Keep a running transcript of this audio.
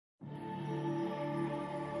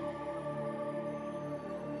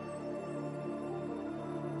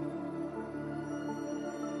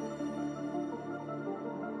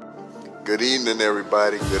Good evening,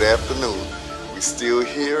 everybody. Good afternoon. We're still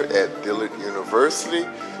here at Dillard University,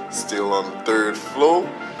 still on the 3rd floor.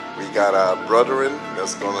 We got our brethren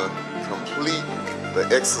that's gonna complete the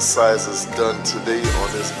exercises done today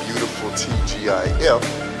on this beautiful TGIF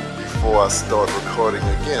before I start recording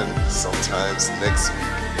again sometimes next week.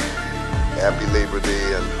 Happy Labor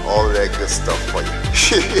Day and all of that good stuff for you.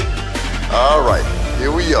 All right,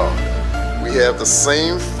 here we are. We have the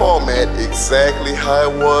same format exactly how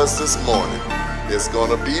it was this morning. It's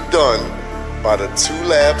gonna be done by the 2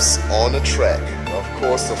 laps on the track. Of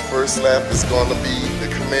course, the first lap is gonna be the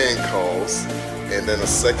command calls, and then the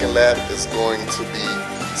second lap is going to be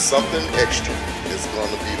something extra. It's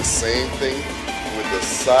gonna be the same thing with the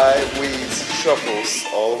sideways shuffles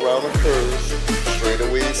all around the curves,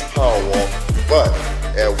 straightaways power walk, but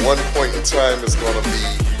at one point in time it's gonna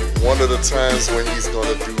be one of the times when he's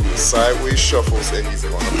gonna do the sideways shuffles and he's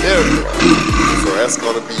gonna merry-go-round. So that's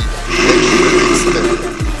gonna be extra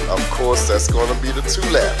extended. Of course, that's gonna be the 2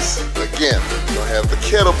 laps. Again, you're gonna have the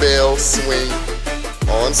kettlebell swing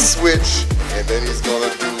on switch, and then he's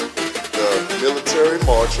gonna do the military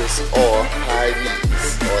marches or high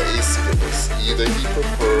knees or A-skippers. Either he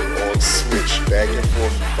prefer on switch, back and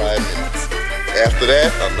forth for 5 minutes. After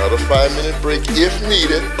that, another 5-minute break if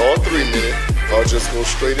needed, or 3-minute, or just go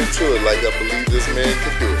straight into it like I believe this man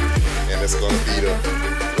could do it. And it's gonna be the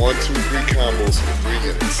 1, 2, 3 combos for 3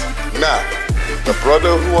 minutes. Now, the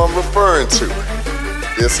brother who I'm referring to,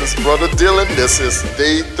 this is Brother Dillard. This is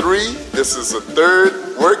day 3. This is the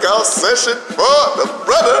 3rd workout session for the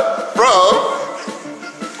brother from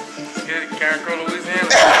Carrico, Louisiana.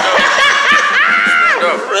 Stand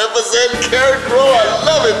up. Representing Carrico. I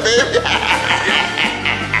love it, baby.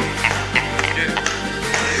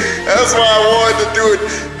 That's why I wanted to do it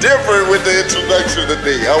different with the introduction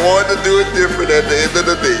today. I wanted to do it different at the end of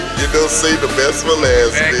the day. You know, say the best for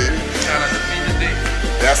last, baby.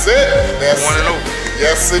 That's it. That's it.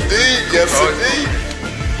 Yes, indeed. Yes, indeed.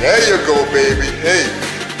 There you go, baby. Hey,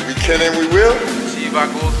 we can and we will achieve our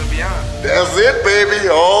goals and beyond. That's it, baby.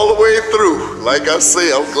 All the way through. Like I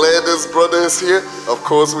say, I'm glad this brother is here. Of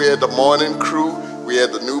course, we had the morning crew. We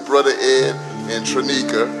had the new brother Ed and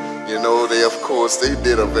Tranika. You know, they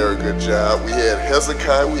did a very good job. We had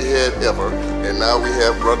Hezekiah, we had Ever, and now we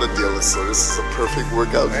have Brother Dillard. So this is a perfect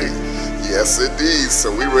workout day. Yes, indeed.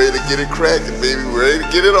 So we ready to get it cracking, baby. We're ready to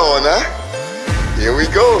get it on, huh? Here we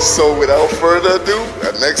go. So without further ado,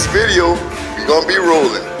 our next video, we're gonna be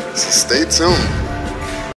rolling. So stay tuned.